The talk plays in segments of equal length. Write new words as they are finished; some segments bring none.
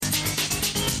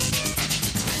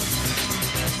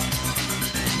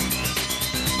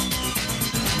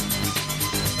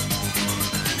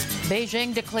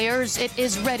Beijing declares it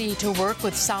is ready to work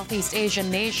with Southeast Asian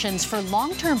nations for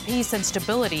long-term peace and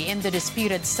stability in the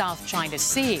disputed South China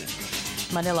Sea.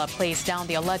 Manila placed down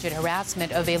the alleged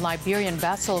harassment of a Liberian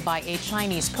vessel by a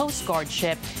Chinese Coast Guard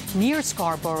ship near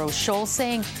Scarborough Shoal,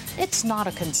 saying it's not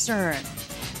a concern.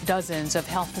 Dozens of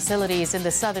health facilities in the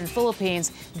southern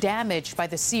Philippines damaged by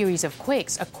the series of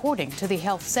quakes, according to the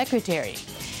health secretary.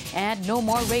 And no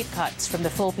more rate cuts from the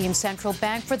Philippine Central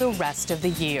Bank for the rest of the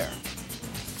year.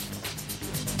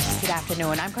 Good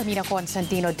afternoon. I'm Carmina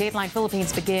Constantino. Dateline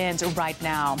Philippines begins right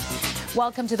now.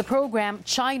 Welcome to the program.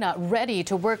 China ready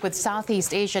to work with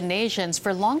Southeast Asian nations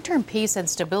for long-term peace and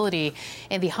stability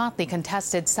in the hotly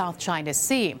contested South China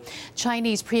Sea.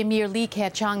 Chinese Premier Li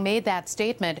Keqiang made that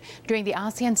statement during the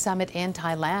ASEAN summit in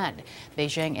Thailand.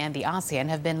 Beijing and the ASEAN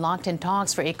have been locked in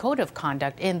talks for a code of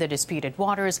conduct in the disputed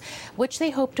waters, which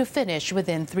they hope to finish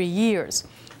within 3 years.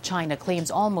 China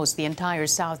claims almost the entire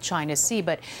South China Sea,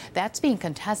 but that's being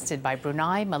contested by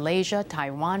Brunei, Malaysia,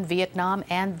 Taiwan, Vietnam,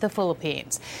 and the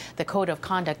Philippines. The Code of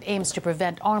Conduct aims to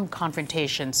prevent armed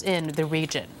confrontations in the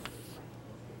region.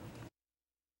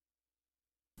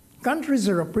 Countries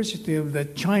are appreciative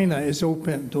that China is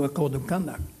open to a code of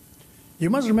conduct. You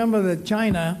must remember that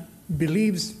China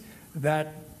believes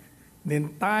that the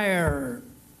entire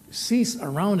seas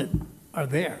around it are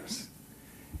theirs.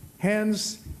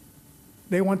 Hence,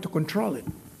 they want to control it.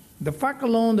 The fact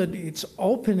alone that it's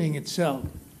opening itself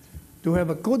to have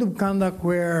a code of conduct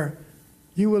where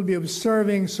you will be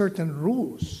observing certain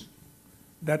rules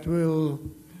that will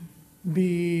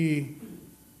be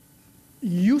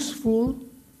useful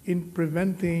in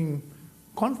preventing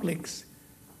conflicts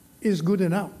is good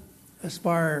enough as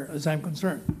far as I'm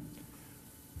concerned.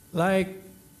 Like,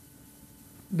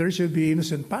 there should be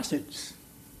innocent passage.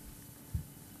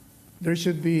 There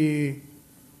should be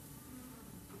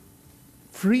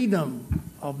freedom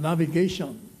of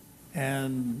navigation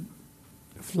and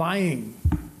flying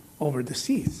over the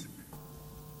seas.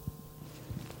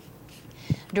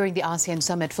 During the ASEAN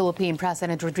summit, Philippine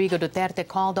President Rodrigo Duterte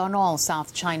called on all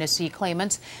South China Sea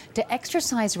claimants to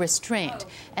exercise restraint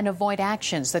and avoid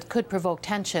actions that could provoke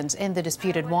tensions in the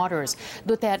disputed waters.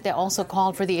 Duterte also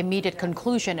called for the immediate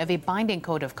conclusion of a binding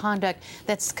code of conduct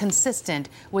that's consistent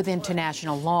with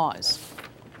international laws.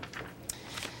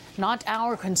 Not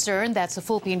our concern. That's the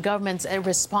Philippine government's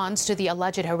response to the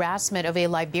alleged harassment of a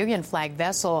Liberian flag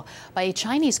vessel by a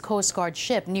Chinese Coast Guard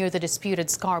ship near the disputed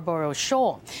Scarborough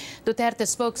Shoal. Duterte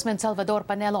spokesman Salvador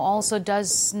Panelo also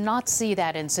does not see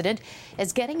that incident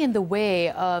as getting in the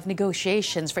way of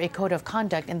negotiations for a code of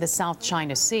conduct in the South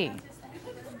China Sea.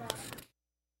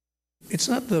 It's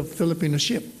not the Filipino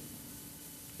ship.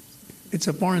 It's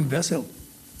a foreign vessel,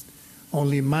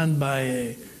 only manned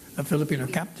by a Filipino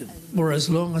captain. For as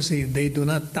long as they do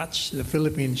not touch the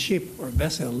Philippine ship or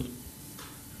vessel,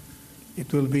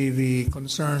 it will be the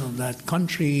concern of that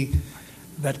country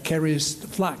that carries the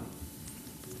flag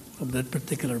of that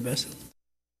particular vessel.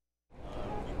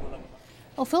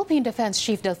 Well, Philippine Defense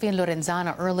Chief Delfin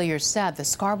Lorenzana earlier said the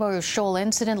Scarborough Shoal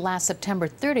incident last September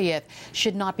 30th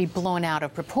should not be blown out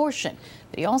of proportion.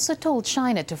 But he also told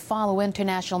China to follow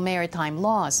international maritime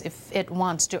laws if it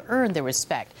wants to earn the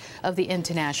respect of the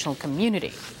international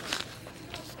community.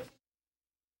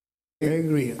 I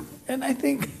agree. And I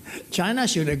think China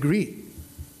should agree.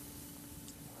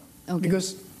 Okay.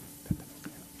 Because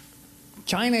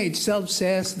China itself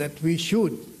says that we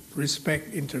should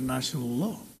respect international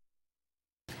law.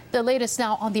 The latest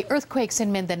now on the earthquakes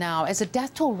in Mindanao. As the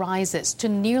death toll rises to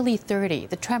nearly 30,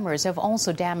 the tremors have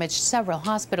also damaged several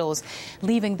hospitals,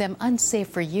 leaving them unsafe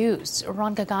for use.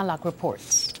 Ron Gagalak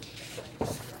reports.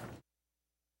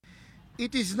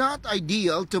 It is not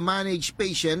ideal to manage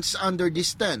patients under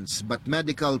this tense, but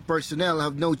medical personnel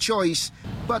have no choice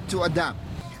but to adapt.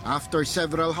 After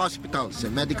several hospitals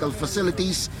and medical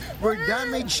facilities were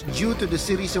damaged due to the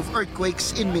series of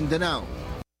earthquakes in Mindanao.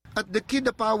 At the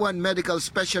Kidapawan Medical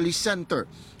Specialist Center,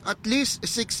 at least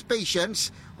 6 patients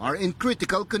are in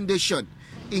critical condition,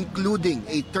 including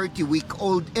a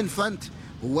 30-week-old infant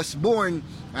who was born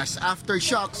as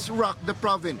aftershocks rocked the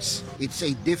province. It's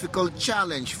a difficult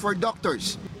challenge for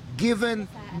doctors, given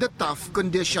the tough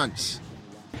conditions.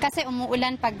 Kasi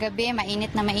umuulan paggabi,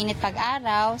 mainit na mainit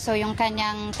pag-araw, so yung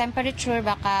kanyang temperature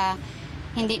baka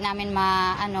hindi namin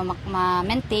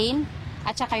ma-maintain.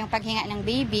 At saka yung paghinga ng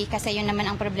baby kasi yun naman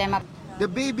ang problema. The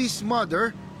baby's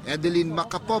mother, Edeline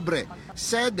Macapobre,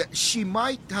 said she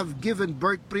might have given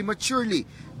birth prematurely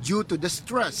due to the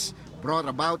stress brought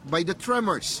about by the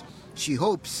tremors. She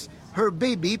hopes her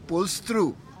baby pulls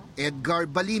through. Edgar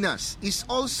Balinas is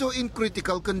also in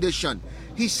critical condition.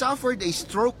 He suffered a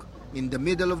stroke in the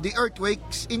middle of the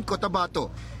earthquakes in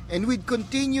Cotabato. And with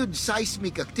continued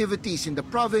seismic activities in the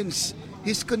province,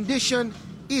 his condition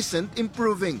isn't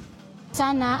improving.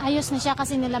 Sana ayos na siya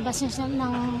kasi nilabas niya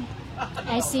ng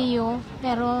ICU.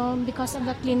 Pero because of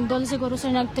the lindol, siguro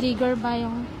siya nag-trigger ba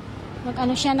yung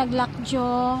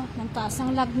nag-lockjaw, nagtaas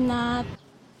ang lagnat.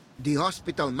 The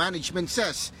hospital management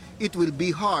says it will be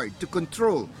hard to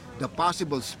control the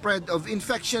possible spread of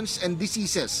infections and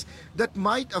diseases that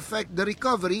might affect the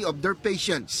recovery of their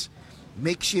patients.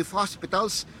 Makeshift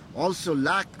hospitals also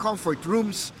lack comfort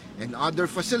rooms and other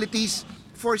facilities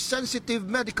for sensitive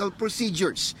medical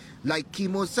procedures like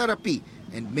chemotherapy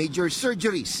and major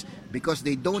surgeries because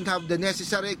they don't have the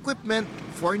necessary equipment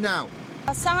for now.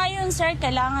 Sa ngayon, sir,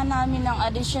 kailangan namin ng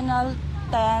additional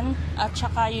tent at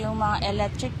saka yung mga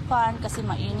electric fan kasi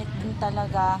mainit din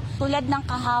talaga. Tulad ng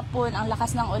kahapon, ang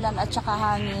lakas ng ulan at saka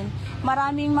hangin,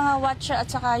 maraming mga watcher at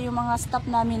saka yung mga staff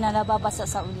namin na nababasa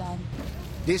sa ulan.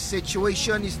 This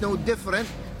situation is no different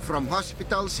from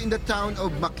hospitals in the town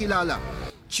of Makilala.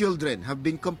 Children have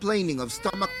been complaining of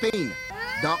stomach pain.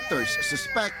 Doctors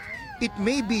suspect it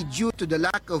may be due to the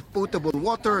lack of potable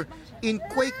water in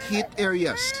quake-hit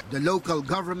areas. The local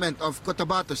government of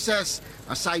Cotabato says,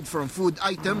 aside from food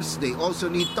items, they also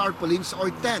need tarpaulins or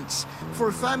tents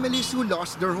for families who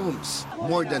lost their homes.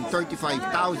 More than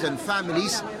 35,000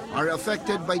 families are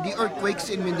affected by the earthquakes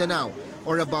in Mindanao,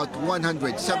 or about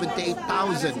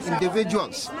 178,000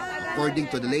 individuals, according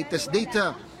to the latest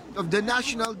data of the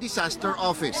National Disaster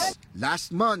Office.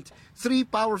 Last month, 3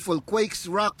 powerful quakes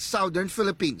rocked southern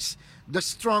Philippines. The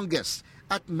strongest,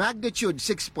 at magnitude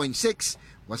 6.6,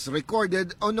 was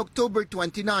recorded on October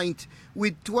 29th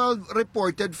with 12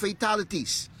 reported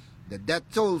fatalities. The death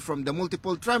toll from the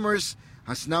multiple tremors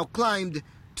has now climbed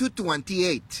to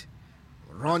 28.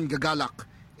 Ron Gagalak,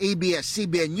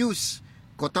 ABS-CBN News,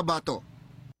 Cotabato.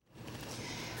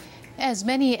 As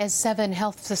many as 7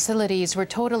 health facilities were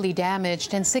totally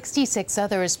damaged and 66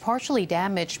 others partially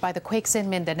damaged by the quakes in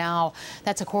Mindanao.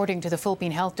 That's according to the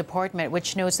Philippine Health Department,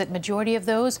 which knows that majority of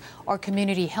those are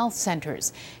community health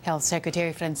centers. Health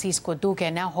Secretary Francisco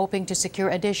Duque now hoping to secure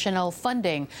additional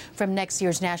funding from next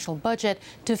year's national budget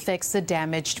to fix the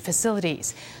damaged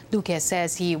facilities. Duque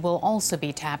says he will also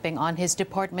be tapping on his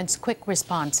department's Quick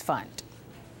Response Fund.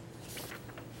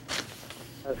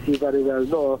 As you very well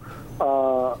know,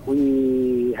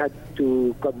 we had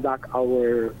to conduct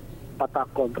our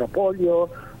attack contra polio,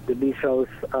 the measles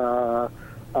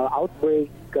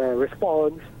outbreak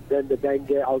response, then the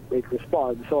dengue outbreak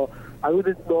response. So I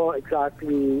wouldn't know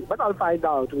exactly, but I'll find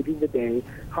out within the day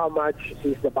how much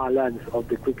is the balance of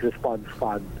the Quick Response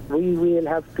Fund. We will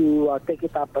have to take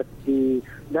it up at the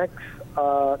next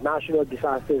National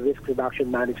Disaster Risk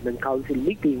Reduction Management Council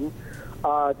meeting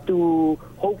to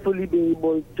hopefully be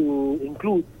able to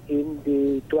include in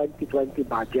the 2020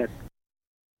 budget.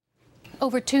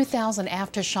 Over 2,000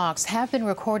 aftershocks have been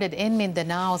recorded in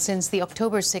Mindanao since the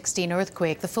October 16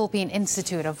 earthquake. The Philippine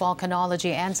Institute of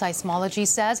Volcanology and Seismology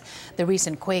says the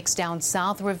recent quakes down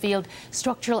south revealed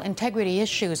structural integrity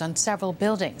issues on several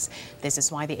buildings. This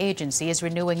is why the agency is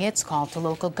renewing its call to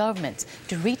local governments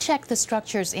to recheck the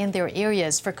structures in their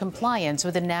areas for compliance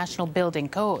with the National Building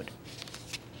Code.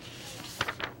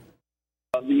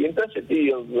 The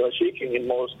intensity of shaking in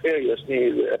most areas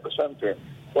near the epicenter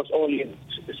was only in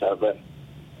 67.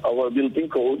 Our building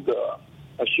code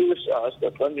assures us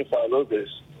that when you follow this,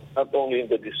 not only in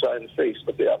the design phase,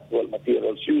 but the actual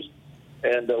materials used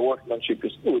and the workmanship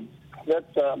is good,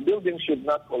 that buildings should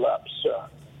not collapse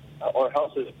or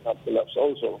houses should not collapse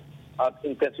also at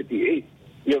intensity 8.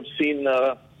 We have seen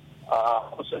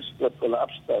houses that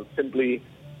collapsed. Simply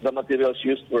the materials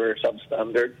used were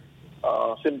substandard.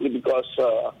 Simply because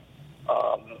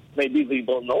maybe they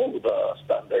don't know the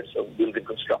standards of building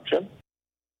construction.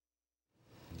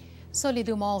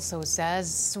 Solidum also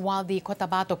says while the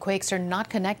Cotabato quakes are not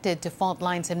connected to fault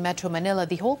lines in Metro Manila,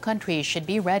 the whole country should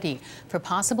be ready for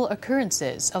possible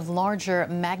occurrences of larger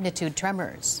magnitude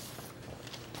tremors.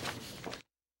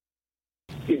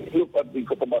 If you look at the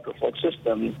Cotabato fault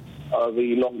system,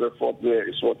 the longer fault there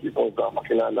is what we call the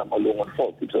Makilala-Malungon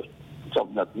fault. It's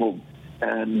of that move.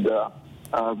 And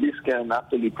this can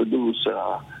actually produce,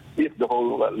 if the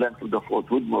whole length of the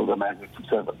fault would move, a magnitude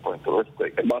 7.2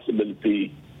 earthquake. The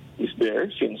possibility is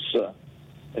there since,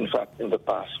 in fact, in the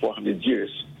past 400 years,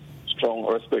 strong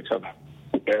earthquakes have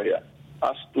hit the area.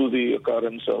 As to the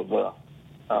occurrence of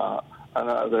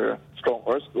another strong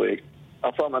earthquake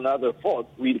from another fault,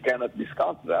 we cannot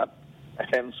discount that.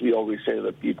 Hence, we always say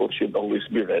that people should always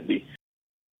be ready.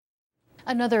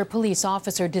 Another police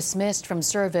officer dismissed from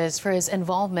service for his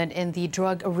involvement in the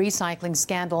drug recycling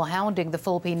scandal hounding the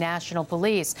Philippine National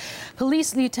Police.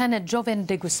 Police Lieutenant Joven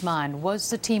de Guzman was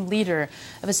the team leader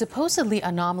of a supposedly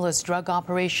anomalous drug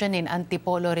operation in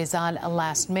Antipolo, Rizal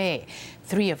last May.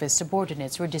 3 of his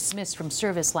subordinates were dismissed from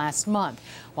service last month,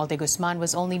 while de Guzman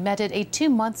was only meted a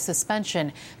 2-month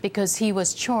suspension because he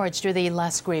was charged with a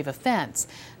less grave offense.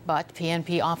 But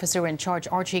PNP officer in charge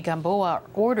Archie Gamboa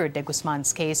ordered de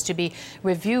Guzman's case to be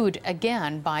reviewed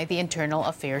again by the Internal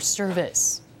Affairs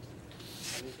Service.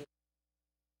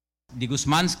 De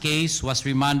Guzman's case was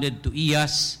remanded to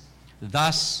IAS,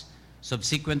 thus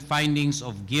subsequent findings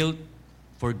of guilt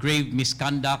for grave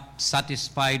misconduct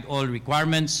satisfied all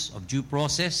requirements of due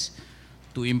process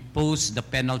to impose the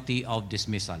penalty of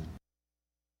dismissal.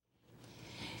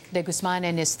 De Guzman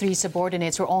and his 3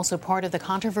 subordinates were also part of the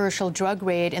controversial drug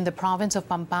raid in the province of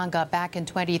Pampanga back in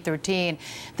 2013.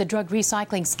 The drug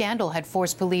recycling scandal had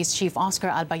forced Police Chief Oscar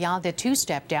Albayalde to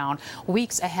step down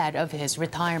weeks ahead of his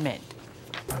retirement.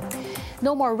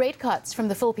 No more rate cuts from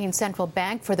the Philippine Central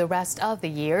Bank for the rest of the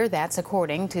year. That's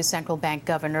according to Central Bank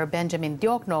Governor Benjamin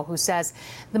Diokno, who says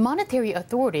the Monetary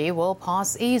Authority will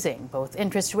pause easing both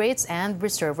interest rates and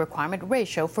reserve requirement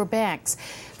ratio for banks.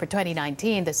 For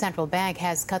 2019, the central bank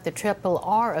has cut the triple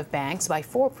R of banks by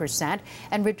 4%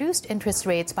 and reduced interest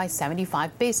rates by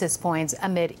 75 basis points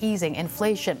amid easing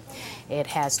inflation. It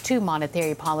has 2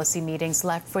 monetary policy meetings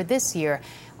left for this year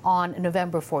on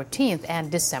November 14th and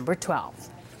December 12th.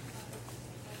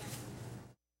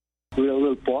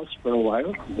 We'll pause for a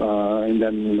while and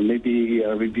then maybe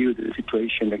review the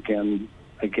situation again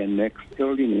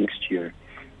early next year.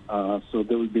 So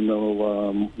there will be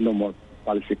no more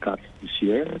policy cuts this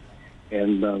year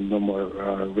and no more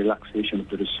relaxation of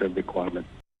the reserve requirement.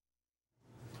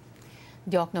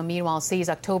 Diokno, meanwhile, sees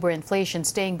October inflation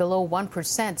staying below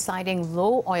 1%, citing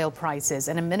low oil prices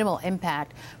and a minimal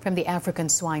impact from the African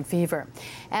swine fever.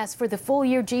 As for the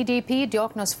full-year GDP,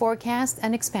 Diokno's forecast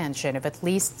an expansion of at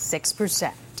least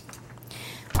 6%.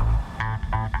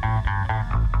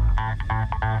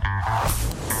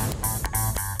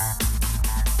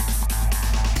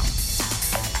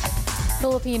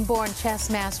 Philippine-born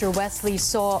chess master Wesley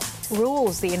So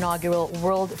rules the inaugural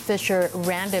World Fisher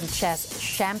Random Chess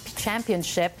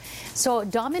Championship. So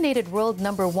dominated world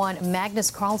number 1 Magnus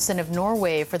Carlsen of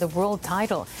Norway for the world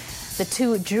title. The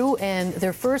two drew in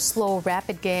their first slow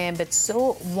rapid game, but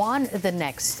So won the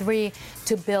next 3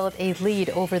 to build a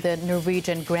lead over the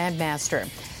Norwegian grandmaster.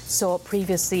 So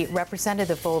previously represented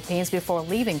the Philippines before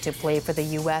leaving to play for the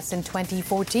U.S. in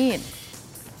 2014.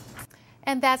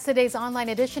 And that's today's online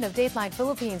edition of Dateline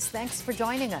Philippines. Thanks for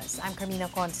joining us. I'm Carmina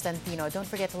Constantino. Don't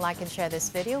forget to like and share this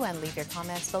video and leave your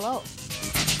comments below.